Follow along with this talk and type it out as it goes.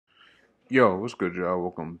Yo, what's good, y'all?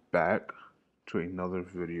 Welcome back to another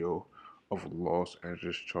video of Los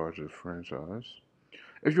Angeles Chargers franchise.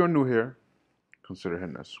 If you're new here, consider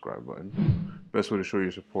hitting that subscribe button. Best way to show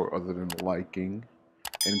your support other than liking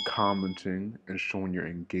and commenting and showing your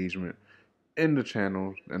engagement in the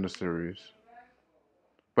channel and the series.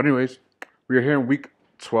 But anyways, we are here in week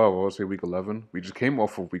 12, I would say week 11. We just came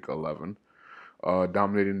off of week 11,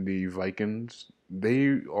 dominating the Vikings.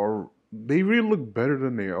 They really look better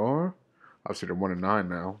than they are. Obviously, they're 1-9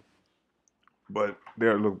 now, but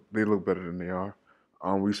they look better than they are.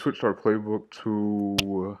 We switched our playbook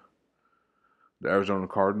to the Arizona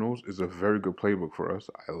Cardinals. It's a very good playbook for us.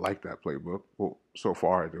 I like that playbook. Well, so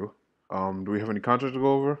far I do. Do we have any contracts to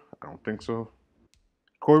go over? I don't think so.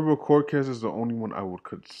 Corey Cortez is the only one I would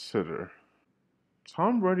consider.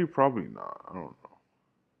 Tom Brady probably not. I don't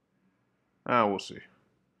know. We'll see.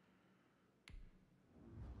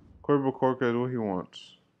 Corey Cortez, what he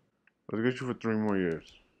wants. Let's get you for 3 more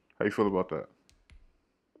years. How you feel about that?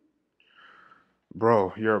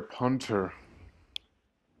 Bro, you're a punter.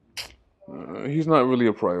 He's not really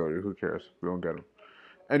a priority. Who cares? We don't get him.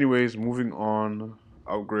 Anyways, moving on.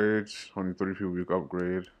 Upgrades. Only 30 people we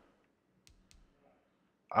upgrade.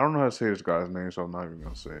 I don't know how to say this guy's name, so I'm not even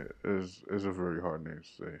gonna say it. It's a very hard name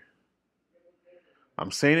to say.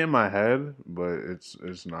 I'm saying it in my head, but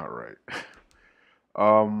it's not right.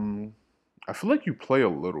 um, I feel like you play a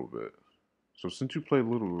little bit. So since you play a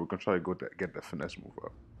little bit, we're gonna try to get that finesse move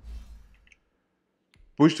up.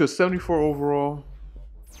 Boost to 74 overall,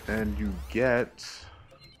 and you get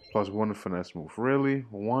 +1 finesse move. Really?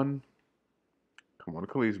 One? Come on,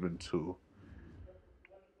 Khalil's been 2.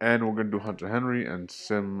 And we're going to do Hunter Henry and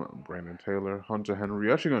Sim Brandon Taylor. Hunter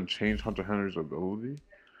Henry, actually going to change Hunter Henry's ability.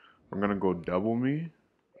 I'm going to go double me.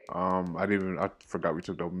 I forgot we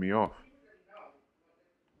took double me off.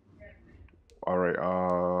 All right,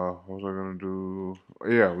 what was I going to do?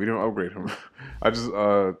 Yeah, we didn't upgrade him. I just,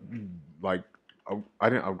 like, I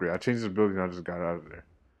didn't upgrade. I changed his ability and I just got out of there.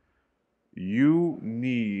 You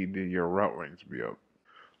need your route range to be up.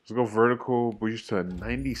 Let's go vertical, boost to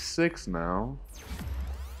 96 now.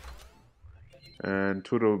 And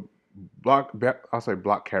to the I'll say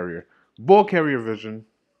block carrier. Ball carrier vision.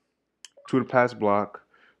 To the pass block.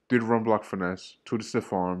 3 to run block finesse. 2 to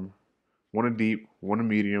stiff arm. 1 to deep. 1 to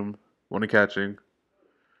medium. 1 to catching.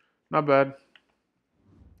 Not bad.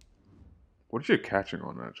 What is your catching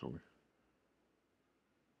on actually?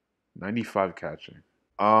 95 catching.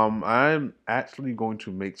 I'm actually going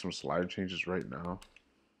to make some slider changes right now.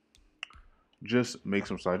 Just make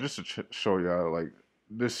some sliders just to show y'all like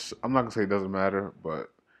this. I'm not gonna say it doesn't matter,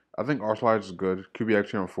 but I think our sliders is good. QB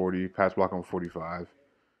actually on 40, pass block on 45.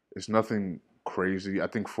 It's nothing crazy. I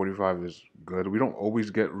think 45 is good. We don't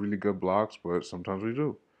always get really good blocks, but sometimes we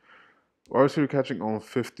do. RC catching on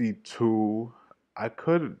 52. I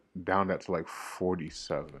could down that to like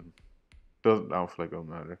 47. I don't feel like it'll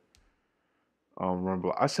matter. Run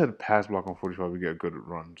block. I said pass block on 45. We get good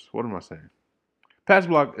runs. What am I saying? Pass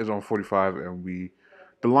block is on 45, and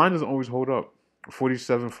the line doesn't always hold up.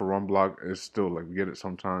 47 for run block is still like we get it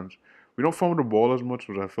sometimes. We don't fumble the ball as much,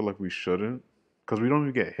 which I feel like we shouldn't, because we don't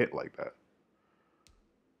even get hit like that.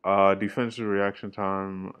 Defensive reaction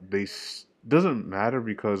time, doesn't matter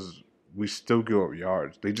because we still give up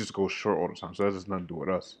yards. They just go short all the time, so that has nothing to do with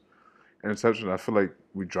us. Interceptions, I feel like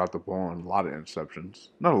we dropped the ball on a lot of interceptions.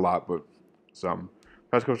 Not a lot, but some.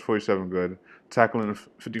 Pass coverage 47, good. Tackling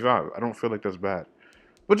 55. I don't feel like that's bad.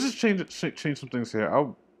 But just change some things here.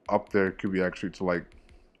 I'll up their QB actually to like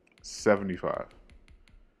 75.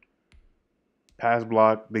 Pass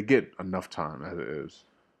block, they get enough time as it is.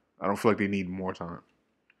 I don't feel like they need more time.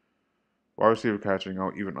 Wide receiver catching,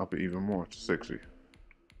 I'll even up it even more to 60.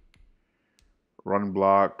 Run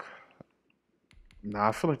block, nah,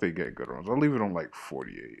 I feel like they get good runs. I'll leave it on like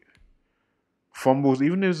 48. Fumbles,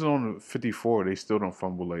 even if it's on 54, they still don't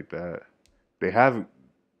fumble like that. They have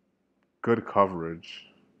good coverage.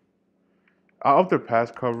 I'll up their pass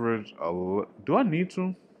coverage. Do I need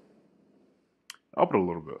to? I'll up it a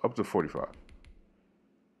little bit, up to 45.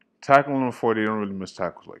 Tackling on 40, they don't really miss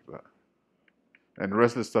tackles like that. And the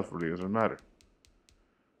rest of the stuff really doesn't matter.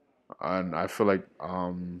 And I feel like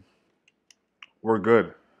we're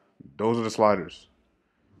good. Those are the sliders.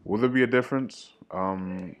 Will there be a difference?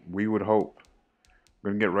 We would hope.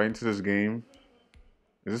 We're going to get right into this game.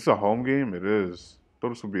 Is this a home game? It is. I thought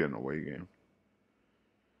this would be an away game.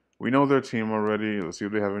 We know their team already. Let's see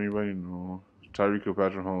if they have anybody. No. Tyreek Hill,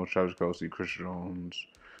 Patrick Mahomes, Travis Kelce, Chris Jones,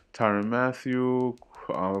 Tyrann Mathieu,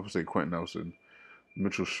 I would say Quentin Nelson,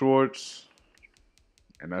 Mitchell Schwartz,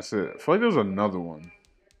 and that's it. I feel like there was another one.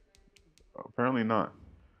 Apparently not.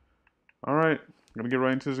 All right, I'm gonna get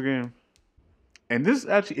right into this game. And this is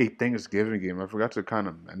actually a Thanksgiving game. I forgot to kind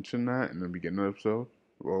of mention that in the beginning of the episode.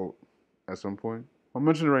 Well, at some point. I'll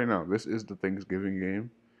mention it right now. This is the Thanksgiving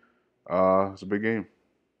game. It's a big game.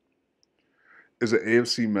 It's an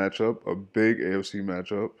AFC matchup, a big AFC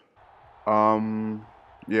matchup. Um,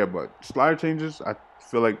 yeah, but slider changes, I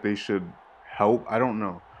feel like they should help. I don't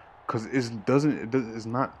know, cause it's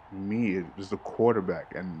not me. It's the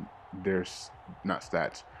quarterback and not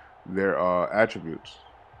stats, their attributes.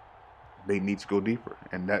 They need to go deeper,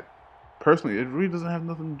 and that personally, it really doesn't have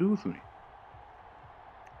nothing to do with me.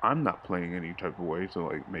 I'm not playing any type of way to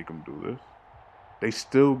like make them do this. They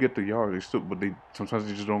still get the yard. But they sometimes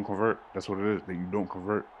they just don't convert. That's what it is. That you don't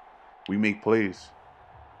convert. We make plays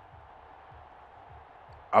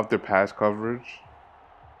up their pass coverage,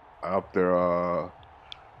 up their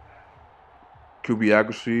QB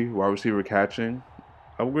accuracy, wide receiver catching.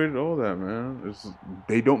 Upgraded all that, man.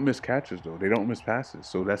 They don't miss catches though. They don't miss passes,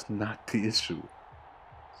 so that's not the issue.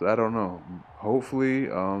 So I don't know. Hopefully,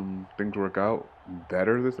 things work out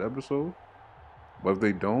better this episode. But if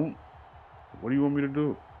they don't, what do you want me to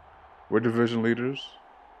do? We're division leaders.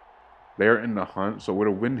 They're in the hunt, so with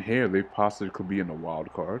a win here, they possibly could be in the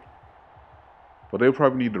wild card. But they'll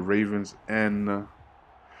probably need the Ravens and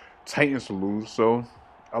Titans to lose. So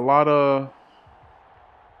a lot of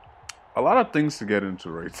things to get into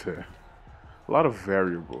right there. A lot of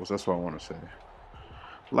variables. That's what I want to say.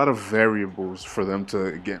 A lot of variables for them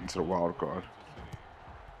to get into the wild card.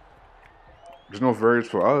 There's no variance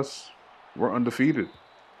for us. We're undefeated.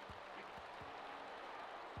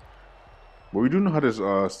 But we do know how this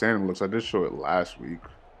standing looks. I did show it last week.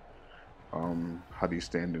 How these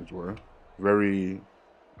standings were. Very,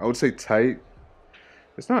 I would say tight.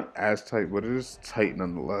 It's not as tight, but it is tight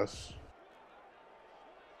nonetheless.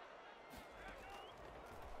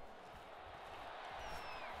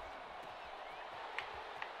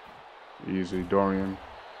 Easy, Dorian.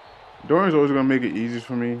 Dorian's always going to make it easy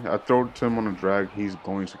for me. I throw Tim on a drag, he's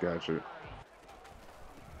going to catch it.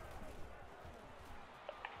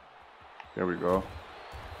 There we go.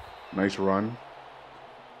 Nice run.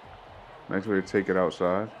 Nice way to take it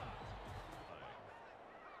outside.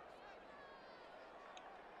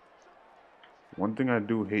 One thing I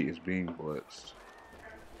do hate is being blitzed.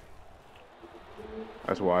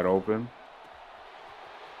 That's wide open.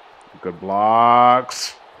 Good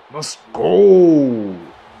blocks. Let's go.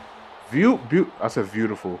 I said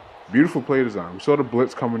beautiful. Beautiful play design. We saw the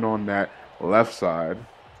blitz coming on that left side.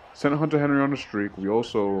 Sent Hunter Henry on the streak. We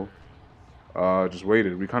also just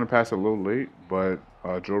waited. We kind of passed a little late, but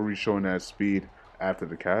Jory showing that speed after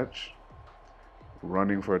the catch.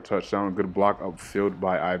 Running for a touchdown. Good block upfield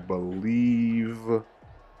by, I believe,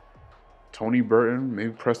 Tony Burton,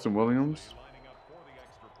 maybe Preston Williams.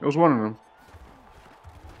 It was one of them.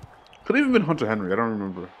 Could have even been Hunter Henry. I don't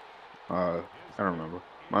remember. I don't remember.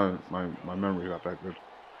 My memory's not that good.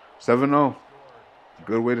 7-0.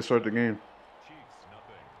 Good way to start the game.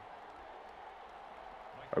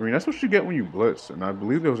 I mean, that's what you get when you blitz. And I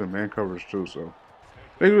believe there was a man coverage too, so.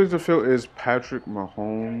 Next to field is Patrick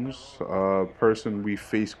Mahomes, a person we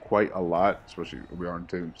face quite a lot, especially we are in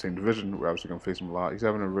the same division. We're obviously going to face him a lot. He's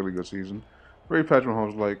having a really good season. Very Patrick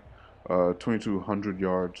Mahomes like 2,200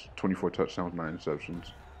 yards, 24 touchdowns, 9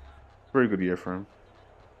 interceptions. Very good year for him.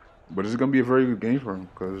 But it's going to be a very good game for him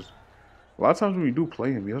because a lot of times when we do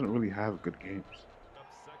play him, he doesn't really have good games.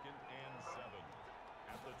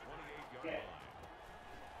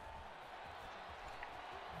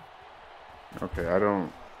 Okay,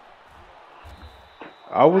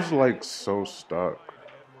 I was like so stuck.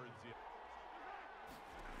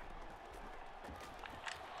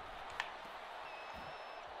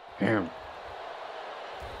 Damn.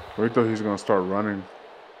 We thought he was going to start running.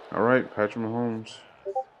 All right, Patrick Mahomes.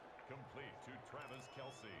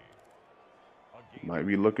 Might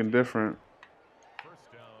be looking different.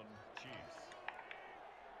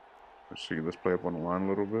 Let's see. Let's play up on the line a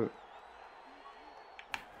little bit.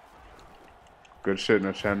 Good shit in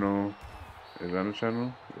the channel. Is that a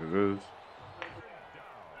channel? It is.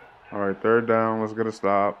 All right, third down. Let's get a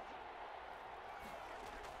stop.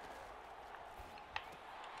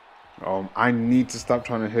 I need to stop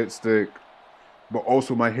trying to hit stick, but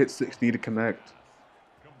also my hit sticks need to connect.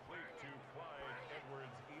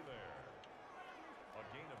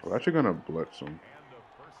 We're actually gonna blitz him.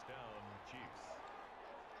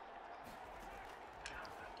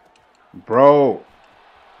 Bro.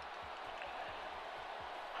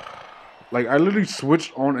 Like, I literally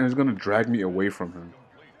switched on and it's gonna drag me away from him.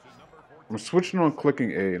 I'm switching on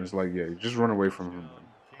clicking A and it's like, yeah, just run away from him.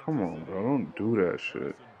 Come on, bro. Don't do that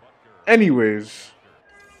shit. Anyways.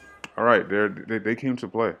 Alright, they came to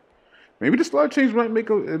play. Maybe the slide change might make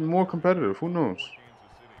it more competitive. Who knows?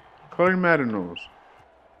 Clay Madden knows.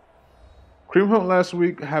 Kareem Hunt last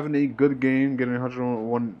week having a good game, getting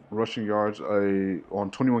 101 rushing yards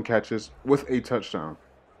on 21 catches with a touchdown.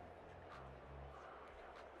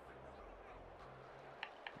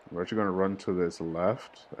 We're actually going to run to this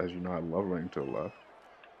left. As you know, I love running to the left.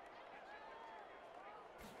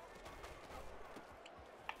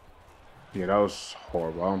 Yeah, that was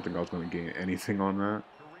horrible. I don't think I was going to gain anything on that.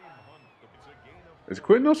 Is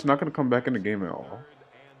Quentin Nelson not going to come back in the game at all?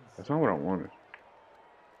 That's not what I wanted.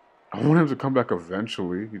 I want him to come back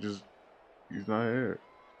eventually. He's not here.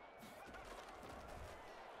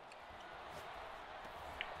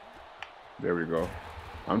 There we go.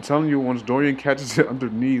 I'm telling you, once Dorian catches it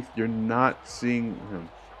underneath, you're not seeing him.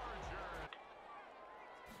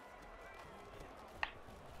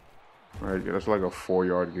 All right, that's like a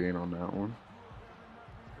 4-yard gain on that one.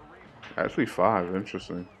 Actually, 5.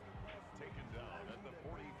 Interesting.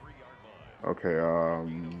 Okay,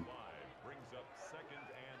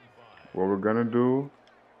 what we're gonna do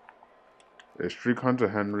is streak Hunter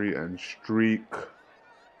Henry and streak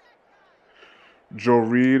Joe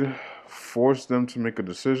Reed. Force them to make a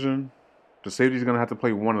decision. The safety's gonna have to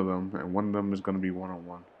play one of them, and one of them is gonna be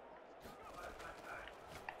one-on-one.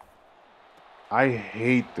 I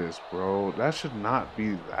hate this, bro. That should not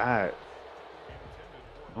be that.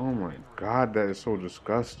 Oh my god, that is so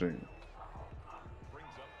disgusting.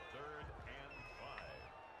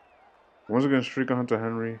 Once again, streak on Hunter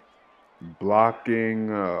Henry. Blocking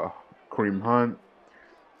Kareem Hunt.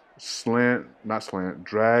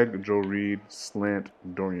 Drag Joe Reed. Slant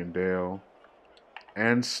Dorian Dale.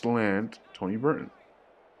 And slant Tony Burton.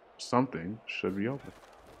 Something should be open.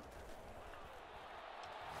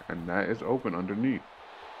 And that is open underneath.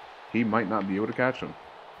 He might not be able to catch him.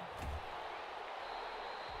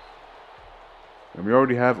 And we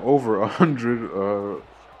already have over 100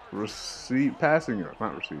 passing yards.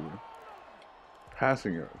 Not receiving.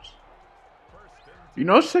 Passing yards. You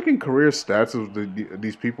know, I was checking career stats of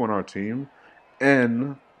these people on our team.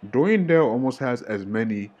 And Dorian Dale almost has as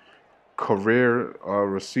many career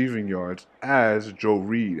receiving yards as Joe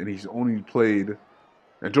Reed. And he's only played...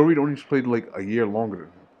 And Joe Reed only played like a year longer than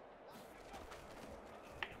him.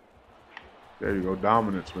 There you go.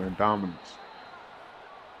 Dominance, man. Dominance.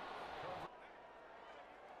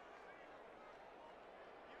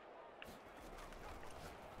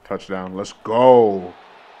 Touchdown. Let's go.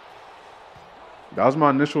 That was my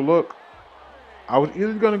initial look. I was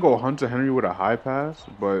either going to go Hunter Henry with a high pass,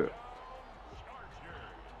 but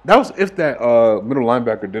that was if that middle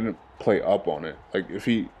linebacker didn't play up on it. Like, if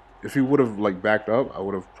he would have, like, backed up, I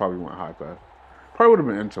would have probably went high pass. Probably would have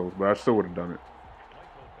been end toes, but I still would have done it.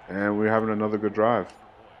 And we're having another good drive.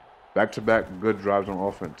 Back-to-back good drives on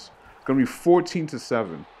offense. It's going to be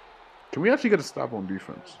 14-7. Can we actually get a stop on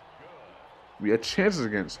defense? We had chances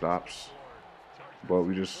against stops, but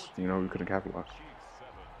we just, we couldn't capitalize.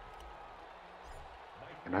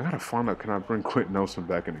 And I got to find out, can I bring Quentin Nelson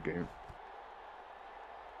back in the game?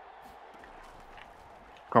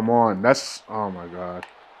 Come on. Oh my God.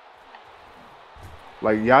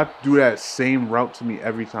 Like, y'all do that same route to me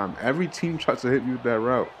every time. Every team tries to hit me with that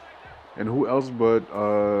route. And who else but,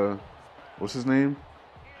 what's his name?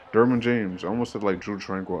 Derwin James. I almost said like Drew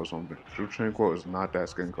Tranquil or something. Drew Tranquil is not that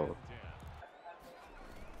skin color.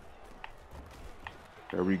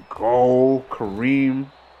 There we go. Kareem.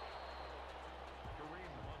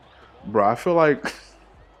 Bro, I feel like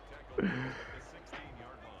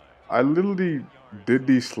I literally did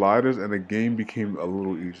these sliders and the game became a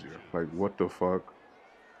little easier. Like, what the fuck?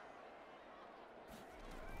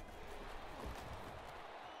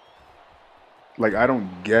 Like, I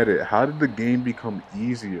don't get it. How did the game become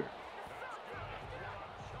easier?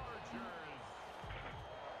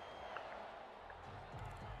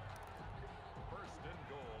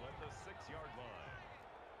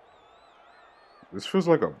 This feels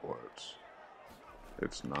like a blitz.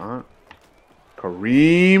 It's not.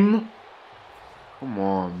 Kareem. Come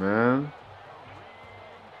on, man.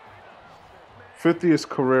 50th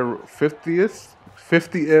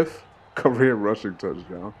career rushing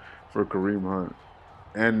touchdown for Kareem Hunt.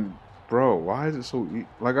 And, bro, why is it so easy?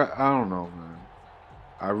 Like, I don't know, man.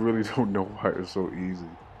 I really don't know why it's so easy.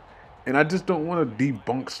 And I just don't want to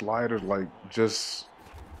debunk sliders, like, just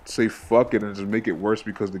say fuck it and just make it worse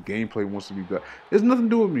because the gameplay wants to be better. It's nothing to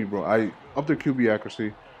do with me, bro. I up their QB accuracy.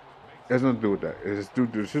 It has nothing to do with that. It's due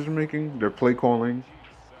to decision making, their play calling.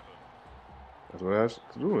 That's what it has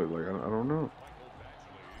to do with it. Like, I don't know.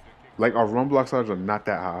 Like, our run block sides are not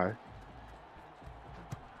that high.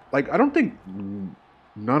 Like, I don't think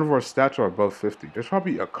none of our stats are above 50. There's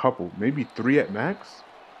probably a couple, maybe 3 at max.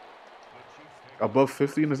 above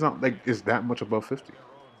 50, and it's not like it's that much above 50.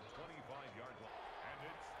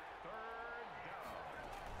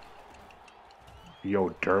 Yo,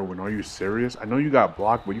 Derwin, are you serious? I know you got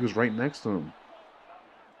blocked, but you was right next to him.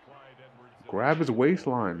 Grab his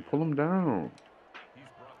waistline. Pull him down. He's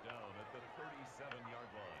brought down at the 37-yard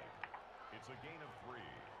line. It's a gain of 3.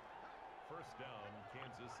 First down,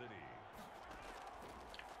 Kansas City.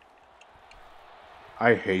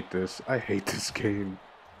 I hate this. I hate this game.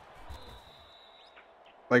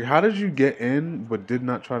 Like, how did you get in but did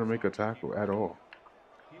not try to make a tackle at all?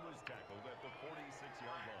 He was tackled at the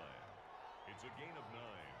 46-yard line. It's a gain of 9.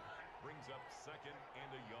 Brings up 2nd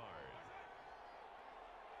and a yard.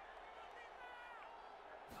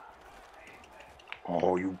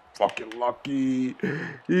 Oh, you fucking lucky.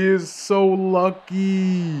 He is so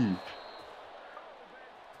lucky. Mahomes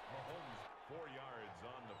 4 yards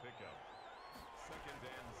on the pickup. 2nd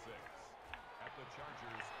and 6. At the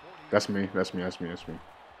Chargers 40. That's me. That's me. That's me. That's me.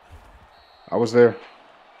 I was there. Mahomes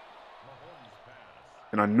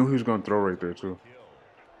pass. And I knew he was going to throw right there, too. Kill.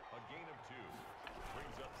 A gain of 2.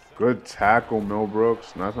 Brings up 7. Good tackle, Mel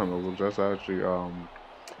Brooks. No, that's not Mel Brooks. That's actually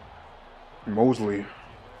Mosley.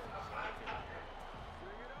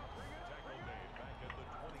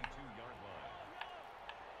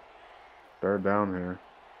 Third down here.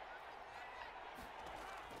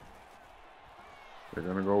 They're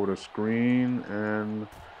going to go with a screen, and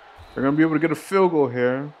they're going to be able to get a field goal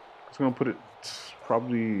here. It's going to put it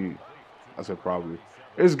probably, I said probably.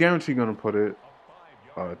 It's guaranteed going to put it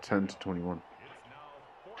 10-21.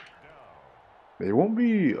 They won't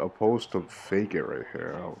be opposed to fake it right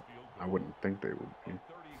here. I wouldn't think they would be.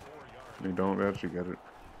 They don't. They actually get it.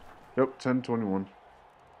 Yep, 10-21.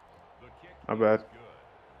 Not bad.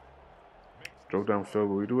 Drove down field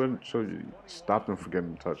goal. We do it so you stop them from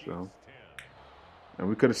getting a touchdown. And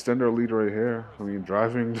we could extend our lead right here. I mean,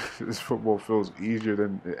 driving this football feels easier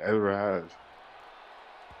than it ever has.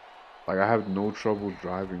 Like, I have no trouble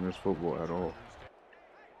driving this football at all.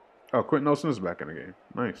 Oh, Quentin Nelson is back in the game.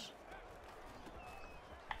 Nice.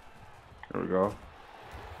 There we go.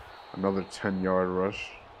 Another 10-yard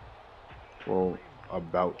rush. Well,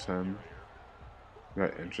 about 10.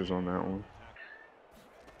 Got inches on that one.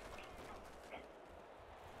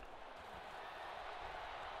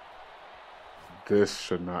 This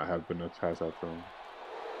should not have been a pass I thrown.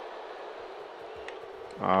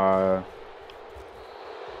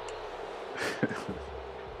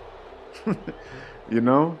 You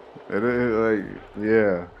know? Like,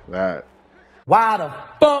 yeah, that. Why the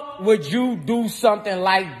fuck would you do something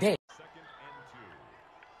like that?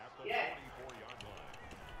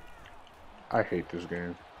 I hate this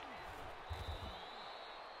game.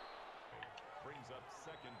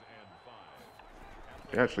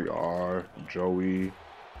 They actually are. Joey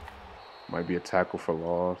might be a tackle for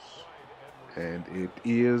loss. And it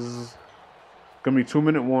is gonna be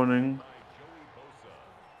 2-minute warning.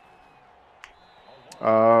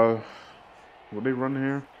 Will they run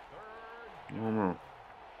here? I don't know.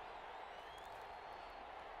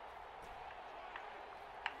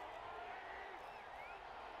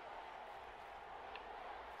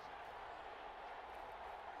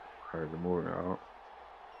 Alright, they're moving out.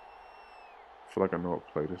 I feel like I know what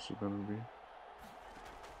play this is gonna be.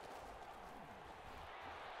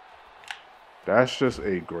 That's just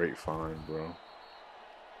a great find, bro.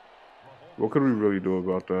 What could we really do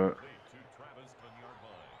about that?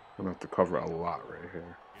 I'm gonna have to cover a lot right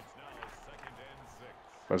here.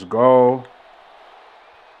 Let's go.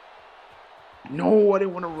 No, I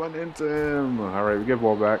didn't want to run into him. All right, we get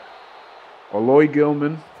ball back. Aloy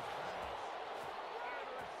Gilman.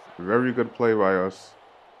 Very good play by us.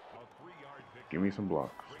 Give me some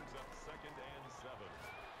blocks.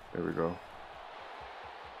 There we go.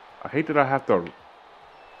 I hate that I have to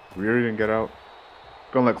rear it and get out.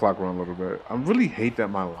 Gonna let clock run a little bit. I really hate that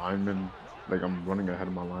my lineman, like I'm running ahead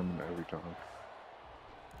of my lineman every time.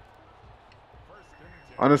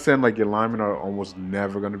 I understand like your linemen are almost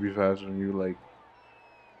never gonna be faster than you. Like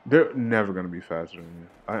they're never gonna be faster than you.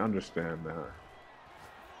 I understand that.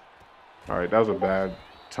 All right, that was a bad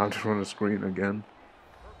time to run a screen again.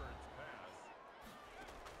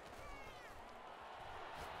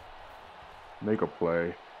 Make a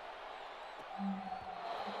play.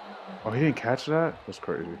 Oh, he didn't catch that? That's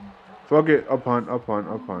crazy. Fuck it. Up punt, up punt,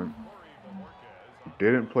 up punt.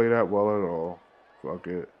 Didn't play that well at all. Fuck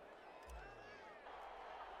it.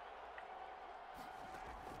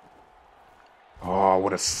 Oh,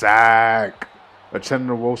 what a sack. Uchenna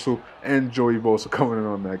Nwosu and Joey Bosa coming in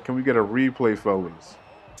on that. Can we get a replay, fellas?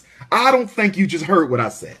 I don't think you just heard what I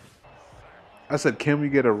said. I said, can we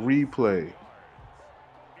get a replay?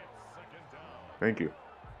 Thank you.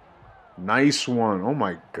 Nice one. Oh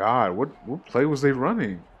my God. What play was they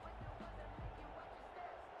running?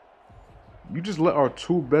 You just let our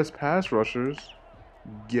two best pass rushers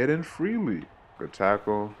get in freely. Good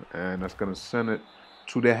tackle. And that's going to send it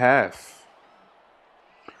to the half.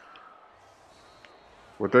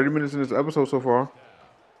 We're 30 minutes in this episode so far.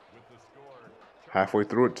 Halfway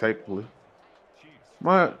through it, technically.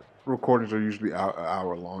 My recordings are usually an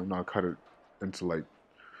hour long. And I cut it into like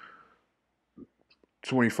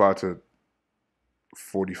 25 to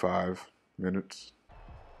 45 minutes.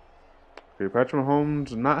 Okay, Patrick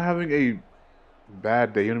Mahomes not having a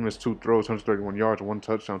bad day. He only missed 2 throws, 131 yards, 1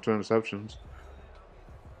 touchdown, 2 interceptions.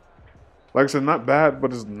 Like I said, not bad,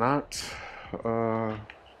 but it's not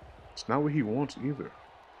what he wants either.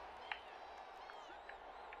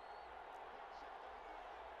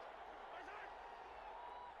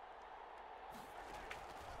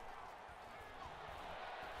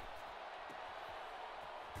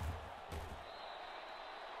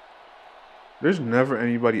 There's never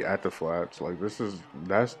anybody at the flats. Like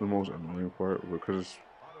that's the most annoying part because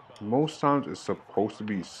most times it's supposed to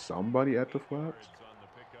be somebody at the flats.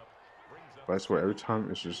 But I swear every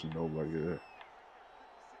time it's just nobody there.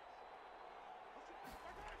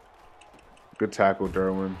 Good tackle,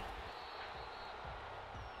 Derwin.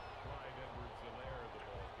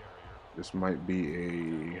 This might be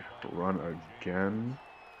a run again.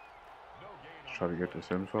 Let's try to get this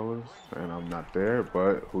in, fellas. And I'm not there,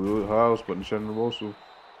 but who else but Nchenna Nwosu?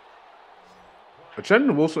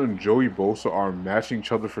 Nchenna Nwosu and Joey Bosa are matching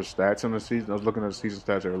each other for stats in the season. I was looking at the season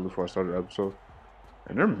stats earlier before I started the episode.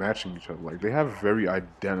 And they're matching each other. Like, they have very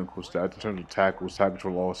identical stats in terms of tackles, tackles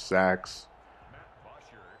for loss, sacks.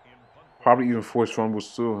 Probably even forced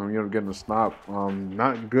fumbles, too. I mean, you know, getting a stop.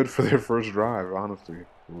 Not good for their first drive, honestly.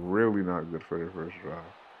 Really not good for their first drive.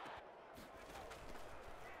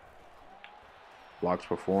 Blocks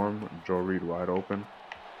perform. Joe Reed wide open.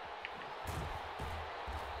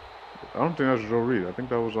 I don't think that's Joe Reed. I think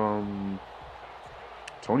that was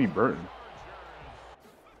Tony Burton.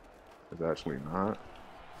 It's actually not.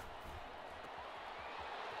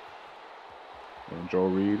 And Joe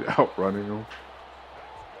Reed outrunning him.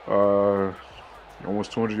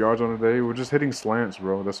 Almost 200 yards on the day. We're just hitting slants,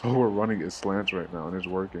 bro. That's all we're running is slants right now, and it's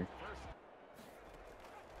working.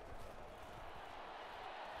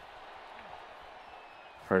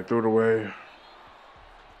 All right, throw it away.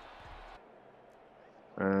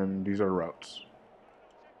 And these are routes.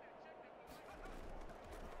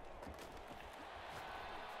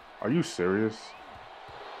 Are you serious?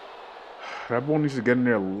 That ball needs to get in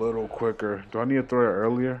there a little quicker. Do I need to throw it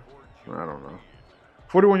earlier? I don't know.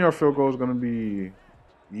 41-yard field goal is going to be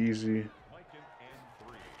easy.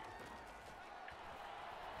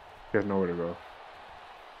 He has nowhere to go.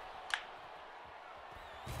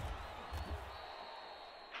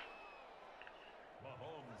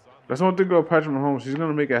 That's one thing about Patrick Mahomes. He's going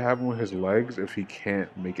to make it happen with his legs if he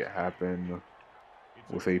can't make it happen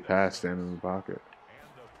with a pass standing in the pocket.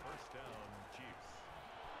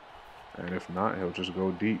 And if not, he'll just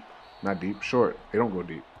go deep. Not deep, short. They don't go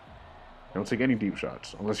deep. They don't take any deep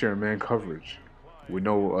shots unless you're in man coverage with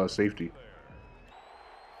no safety.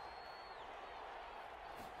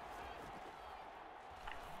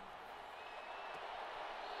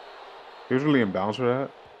 He was really in bounds for that.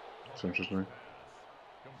 That's interesting.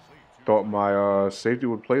 Thought my safety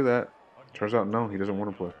would play that. Turns out no, he doesn't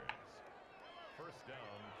want to play.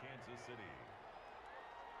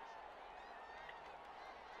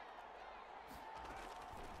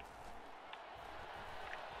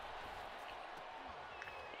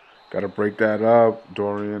 Gotta break that up.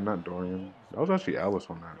 Dorian, not Dorian. That was actually Alice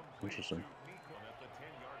on that. Interesting.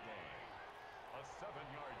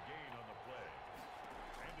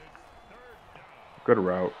 Good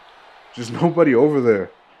route. Just nobody over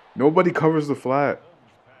there. Nobody covers the flat.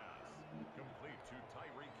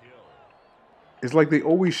 It's like they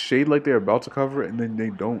always shade like they're about to cover it, and then they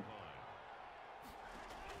don't.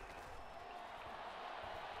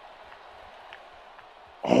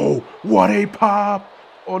 Oh, what a pop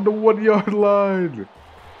on the 1-yard line.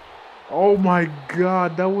 Oh my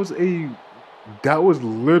God, that was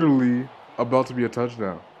literally about to be a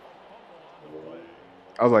touchdown.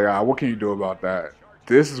 I was like, what can you do about that?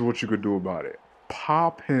 This is what you could do about it.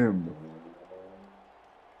 Pop him.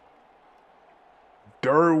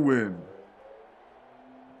 Derwin.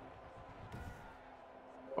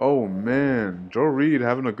 Oh man, Joe Reed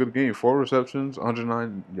having a good game. 4 receptions,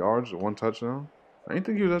 109 yards, 1 touchdown. I didn't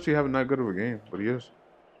think he was actually having that good of a game, but he is.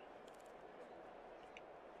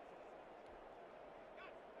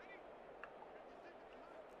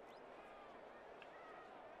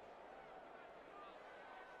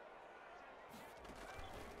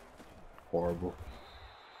 Horrible.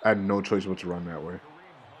 I had no choice but to run that way.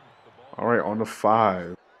 All right, on the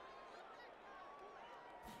 5.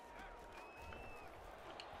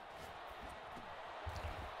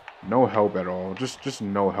 No help at all. Just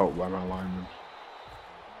no help by my lineman.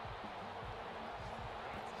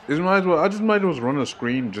 I just might as well run a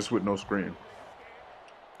screen just with no screen.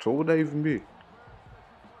 So what would that even be?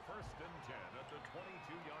 First and 10 at the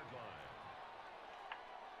 22-yard line.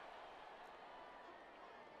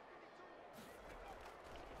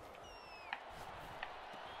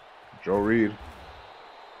 Joe Reed.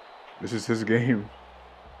 This is his game.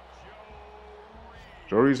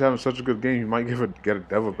 Joe Reed's having such a good game, he might get a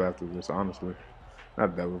dev up after this, honestly.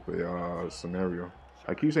 Not dev up, but scenario.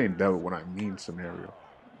 I keep saying dev when I mean scenario.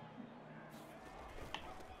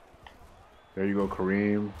 There you go,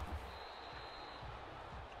 Kareem. Once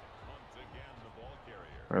again, the ball carrier.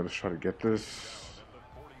 All right, let's try to get this. At the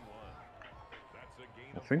 41. That's a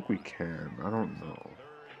gain I of think we 5. can. I don't know.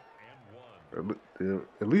 Third and 1. They're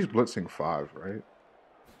at least blitzing 5, right?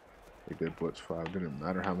 They did blitz 5. Didn't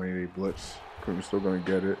matter how many they blitz. Kareem's still going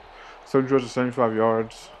to get it. 7 yards to 75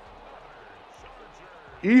 yards.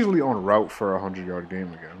 Easily on route for a 100-yard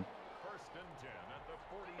game again. First and 10 at the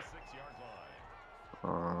 46-yard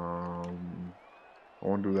line. I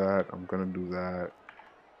want to do that. I'm going to do that.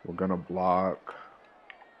 We're going to block.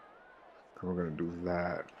 And we're going to do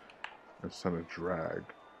that. And send a drag.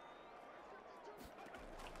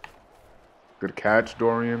 Good catch,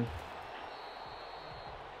 Dorian.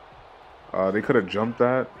 They could have jumped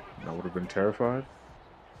that. I would have been terrified.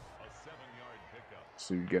 A 7-yard pickup.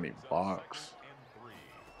 So you get any blocks. Second and 3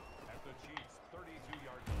 at the Chiefs'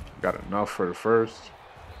 32-yard line. Got enough for the first.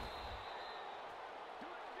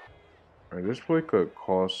 Alright, this play could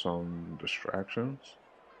cause some distractions.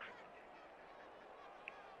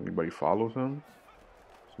 Anybody follows him?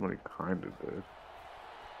 Somebody kind of did.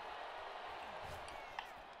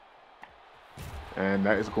 And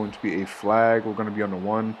that is going to be a flag. We're going to be on the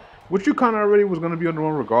 1. Which you kind of already was going to be on the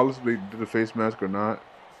 1 regardless if they did the face mask or not.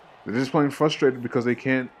 They're just playing frustrated because they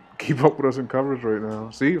can't keep up with us in coverage right now.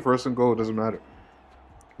 See, first and goal, it doesn't matter.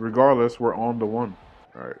 Regardless, we're on the 1.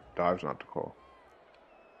 All right, dive's not the call.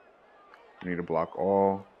 We need to block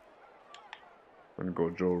all. I'm going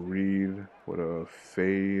to go Joe Reed with a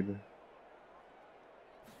fade.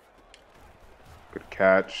 Good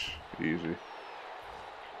catch. Easy.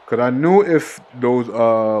 Because I knew if those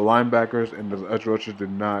linebackers and the edge rushers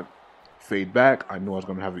did not fade back, I knew I was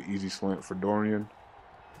going to have an easy slant for Dorian.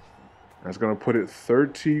 That's going to put it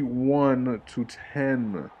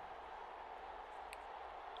 31-10.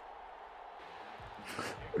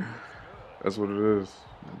 That's what it is.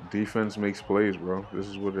 Defense makes plays, bro. This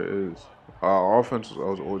is what it is. Our offense is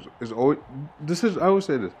always I always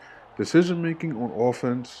say this. Decision making on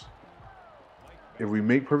offense. If we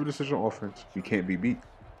make perfect decision on offense, we can't be beat.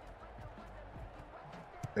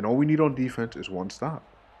 And all we need on defense is one stop.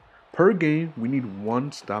 Per game, we need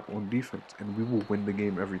one stop on defense, and we will win the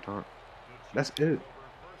game every time. That's it.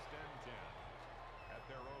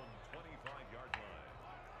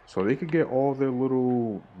 So they could get all their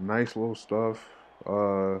little nice little stuff,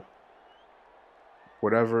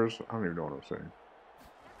 whatever's. I don't even know what I'm saying.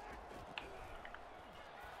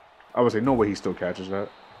 I would say no way he still catches that.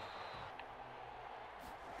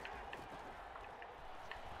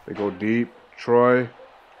 They go deep. Troy.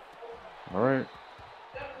 All right.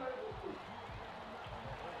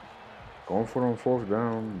 Going for it on 4th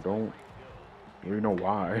down. Don't really know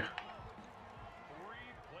why.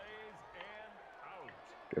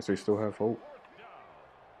 Guess they still have hope.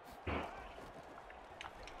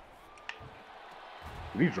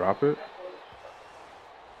 Did he drop it?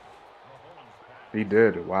 He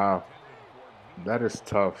did. Wow. That is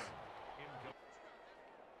tough.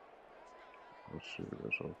 Let's see.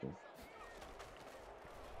 That's open.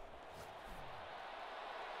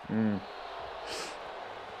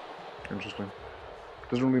 Interesting.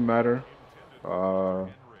 Doesn't really matter.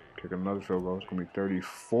 Kick another field goal. It's going to be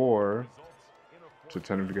 34 to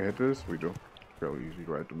 10 if we can hit this. We do. Fairly easy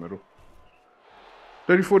right at the middle.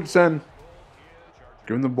 34-10.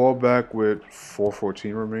 Giving the ball back with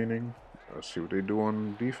 4:14 remaining. Let's see what they do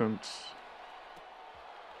on defense.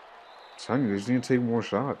 Son, they just need to take more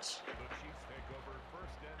shots.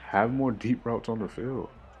 Have more deep routes on the field.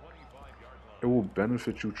 It will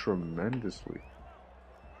benefit you tremendously.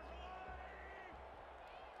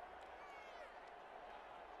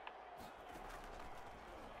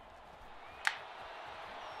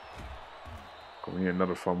 We need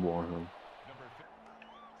another fumble on him.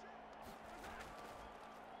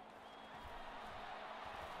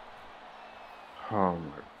 Oh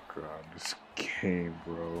my god, this game,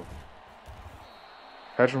 bro.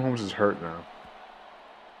 Patrick Mahomes is hurt now.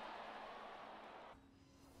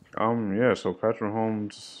 Yeah, so Patrick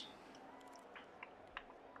Mahomes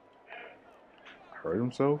hurt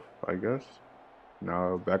himself, I guess.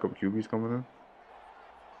 Now backup QB's coming in.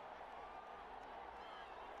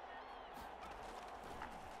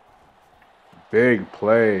 Big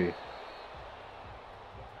play.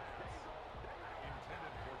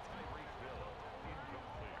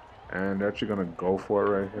 And they're actually gonna go for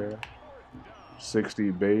it right here. 60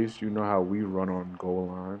 base. You know how we run on goal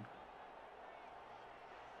line.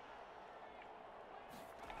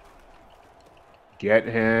 Get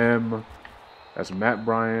him. That's Matt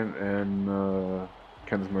Bryant and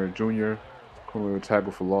Kenneth Murray Jr. coming with a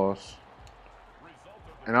tackle for loss.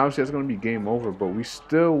 And obviously that's going to be game over, but we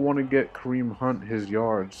still want to get Kareem Hunt his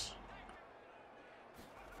yards.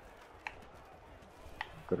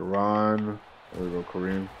 Good run. There we go,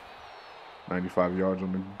 Kareem. 95 yards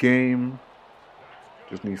on the game.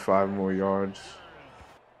 Just need 5 more yards.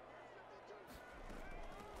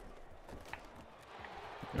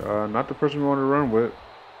 Not the person we want to run with.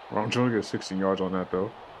 Ron Jones gets 16 yards on that,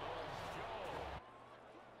 though.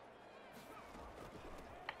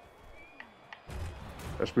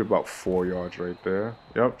 That should be about 4 yards right there.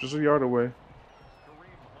 Yep, just a yard away.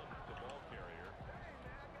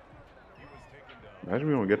 Imagine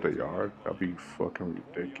we don't get the yard. That'd be fucking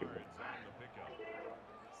ridiculous.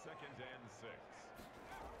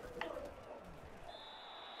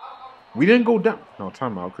 We didn't go down. No,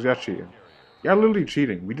 timeout, because y'all cheating. Y'all literally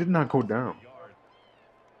cheating. We did not go down.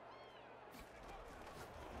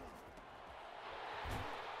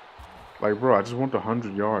 Like, bro, I just want the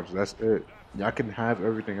 100 yards. That's it. Y'all can have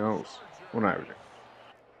everything else. Well, not everything.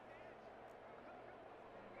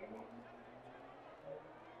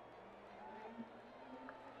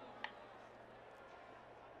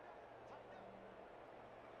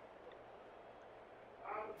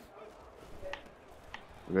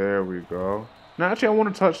 There we go. Now, actually, I want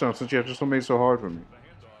a touchdown since you have just made it so hard for me.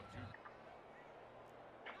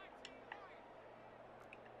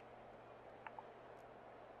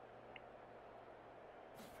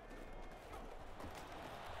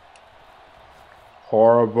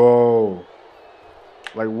 Horrible.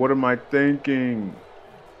 Like, what am I thinking?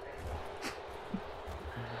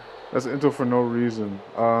 That's an intro for no reason.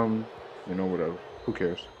 You know, whatever. Who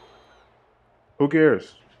cares? Who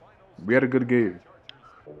cares? We had a good game.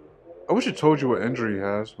 I wish it told you what injury he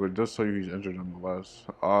has, but it does tell you he's injured nonetheless.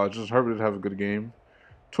 Just Herbert did have a good game.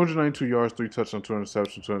 292 yards, 3 touchdowns, 2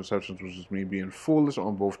 interceptions. 2 interceptions was just me being foolish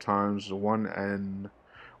on both times. One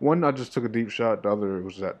I just took a deep shot. The other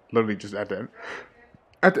was literally just at the end.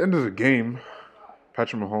 At the end of the game,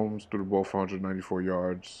 Patrick Mahomes threw the ball for 194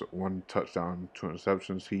 yards, 1 touchdown, 2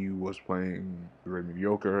 interceptions. He was playing very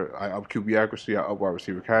mediocre. I up QB accuracy, I up wide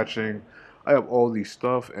receiver catching, I up all these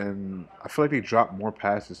stuff, and I feel like they dropped more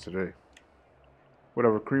passes today.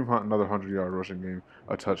 Whatever, Kareem Hunt, another 100-yard rushing game,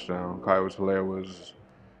 a touchdown. Kyle Hilaire was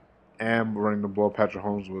running the ball. Patrick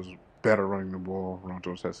Mahomes was better running the ball. Ron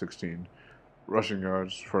Jones had 16 rushing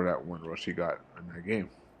yards for that 1 rush he got in that game.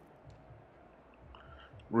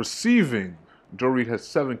 Receiving, Joe Reed had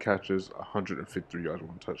 7 catches, 153 yards,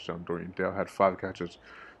 1 touchdown. Dorian Dale had 5 catches,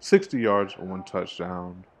 60 yards, 1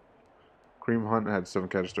 touchdown. Kareem Hunt had 7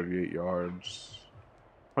 catches, 38 yards.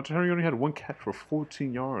 Hunter Henry only had 1 catch for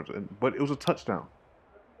 14 yards, but it was a touchdown.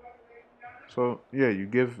 So, yeah, you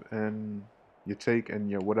give and you take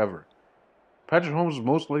and you whatever. Patrick Holmes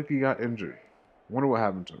most likely got injured. Wonder what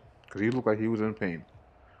happened to him, because he looked like he was in pain.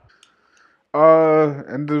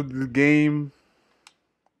 End of the game.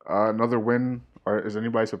 Another win. Is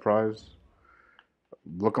anybody surprised?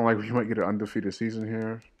 Looking like we might get an undefeated season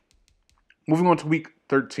here. Moving on to week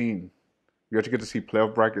 13. You actually get to see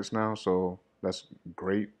playoff brackets now, so that's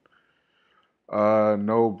great.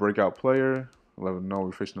 No breakout player. 11-0.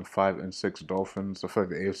 We're facing the 5-6 Dolphins. I feel like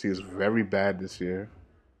the AFC is very bad this year.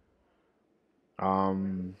 We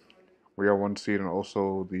are 1 seed, and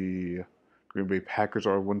also the Green Bay Packers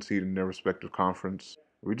are 1 seed in their respective conference.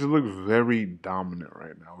 We just look very dominant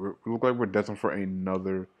right now. We look like we're destined for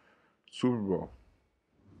another Super Bowl.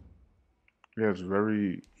 Yeah, it's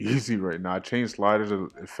very easy right now. I changed sliders.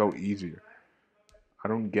 It felt easier. I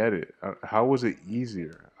don't get it. How was it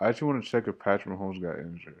easier? I actually want to check if Patrick Mahomes got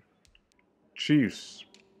injured. Chiefs.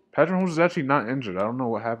 Patrick Mahomes is actually not injured. I don't know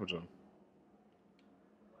what happened to him.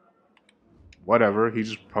 Whatever. He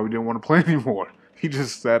just probably didn't want to play anymore. He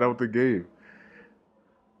just sat out the game.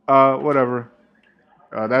 Whatever.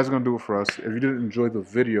 That's going to do it for us. If you didn't enjoy the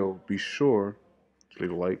video, be sure to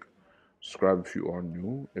leave a like. Subscribe if you are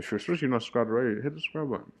new. If you're especially not subscribed already, hit the subscribe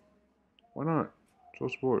button. Why not? Show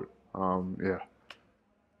support. Yeah.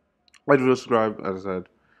 Like, subscribe, as I said.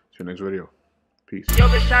 See you next video. Peace. Yo,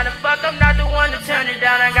 bitch tryna fuck, I'm not the one to turn it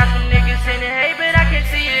down. I got some niggas in it, hey, but I can't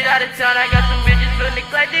see it out of town. I got some bitches feeling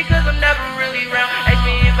neglected, cause I'm never really around. Ask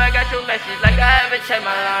me if I got your message, like I haven't checked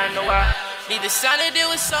my line, no, I need to sign it, it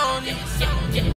was Sony. Yeah.